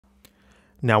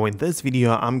Now in this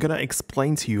video, I'm gonna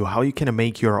explain to you how you can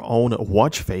make your own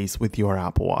watch face with your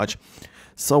Apple Watch.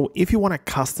 So if you want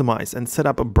to customize and set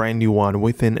up a brand new one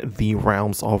within the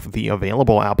realms of the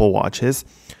available Apple Watches,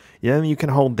 then you can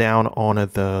hold down on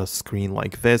the screen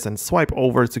like this and swipe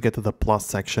over to get to the plus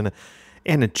section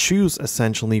and choose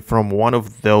essentially from one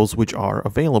of those which are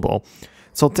available.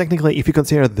 So technically, if you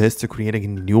consider this to create a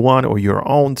new one or your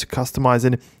own to customize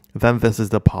it, then this is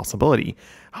the possibility.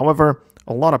 However,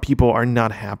 a lot of people are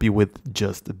not happy with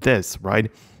just this,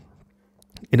 right?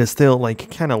 It is still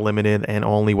like kind of limited and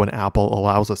only what Apple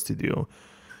allows us to do.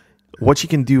 What you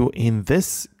can do in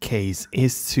this case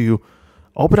is to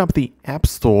open up the App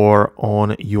Store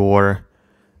on your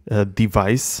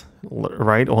device,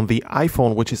 right? On the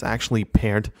iPhone, which is actually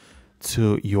paired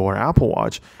to your Apple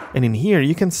Watch. And in here,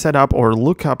 you can set up or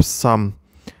look up some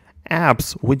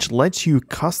apps which lets you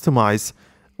customize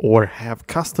or have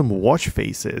custom watch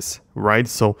faces, right?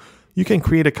 So you can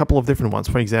create a couple of different ones.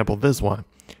 For example, this one,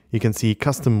 you can see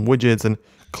custom widgets and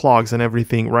clocks and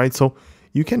everything, right? So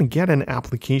you can get an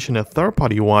application, a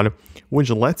third-party one,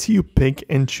 which lets you pick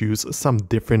and choose some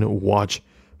different watch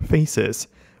faces.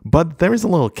 But there is a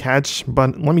little catch,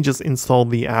 but let me just install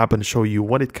the app and show you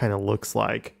what it kind of looks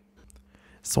like.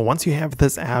 So once you have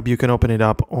this app, you can open it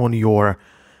up on your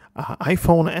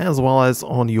iPhone as well as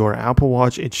on your Apple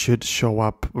Watch. It should show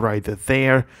up right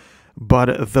there.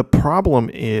 But the problem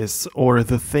is, or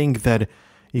the thing that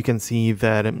you can see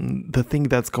that the thing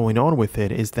that's going on with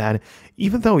it is that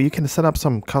even though you can set up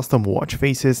some custom watch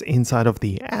faces inside of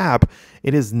the app,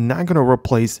 it is not going to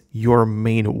replace your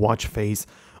main watch face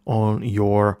on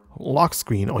your lock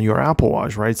screen on your Apple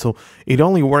Watch, right? So it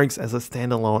only works as a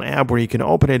standalone app where you can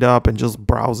open it up and just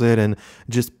browse it and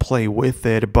just play with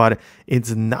it, but it's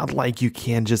not like you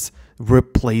can just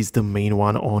replace the main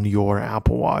one on your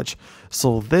Apple Watch.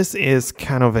 So this is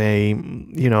kind of a,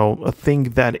 a thing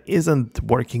that isn't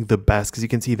working the best, because you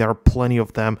can see there are plenty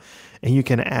of them and you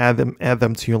can add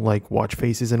them to your like watch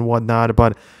faces and whatnot,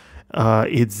 but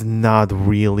it's not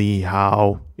really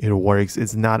how it works.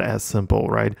 It's not as simple,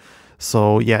 right?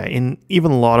 So yeah,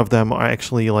 even a lot of them are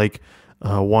actually like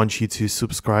want you to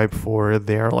subscribe for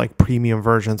their like premium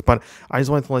versions, but I just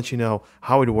wanted to let you know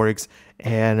how it works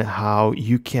and how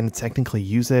you can technically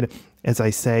use it. As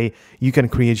I say, you can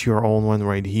create your own one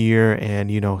right here and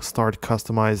start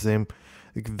customizing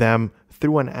them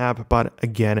through an app, but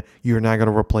again, you're not going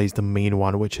to replace the main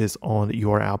one, which is on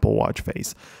your Apple Watch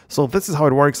face. So this is how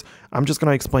it works. I'm just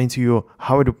going to explain to you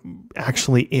how it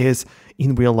actually is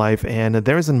in real life, and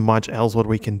there isn't much else what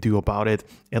we can do about it.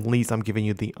 At least I'm giving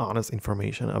you the honest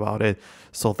information about it.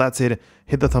 So that's it.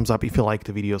 Hit the thumbs up if you liked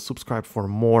the video, subscribe for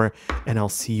more, and I'll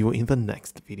see you in the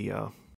next video.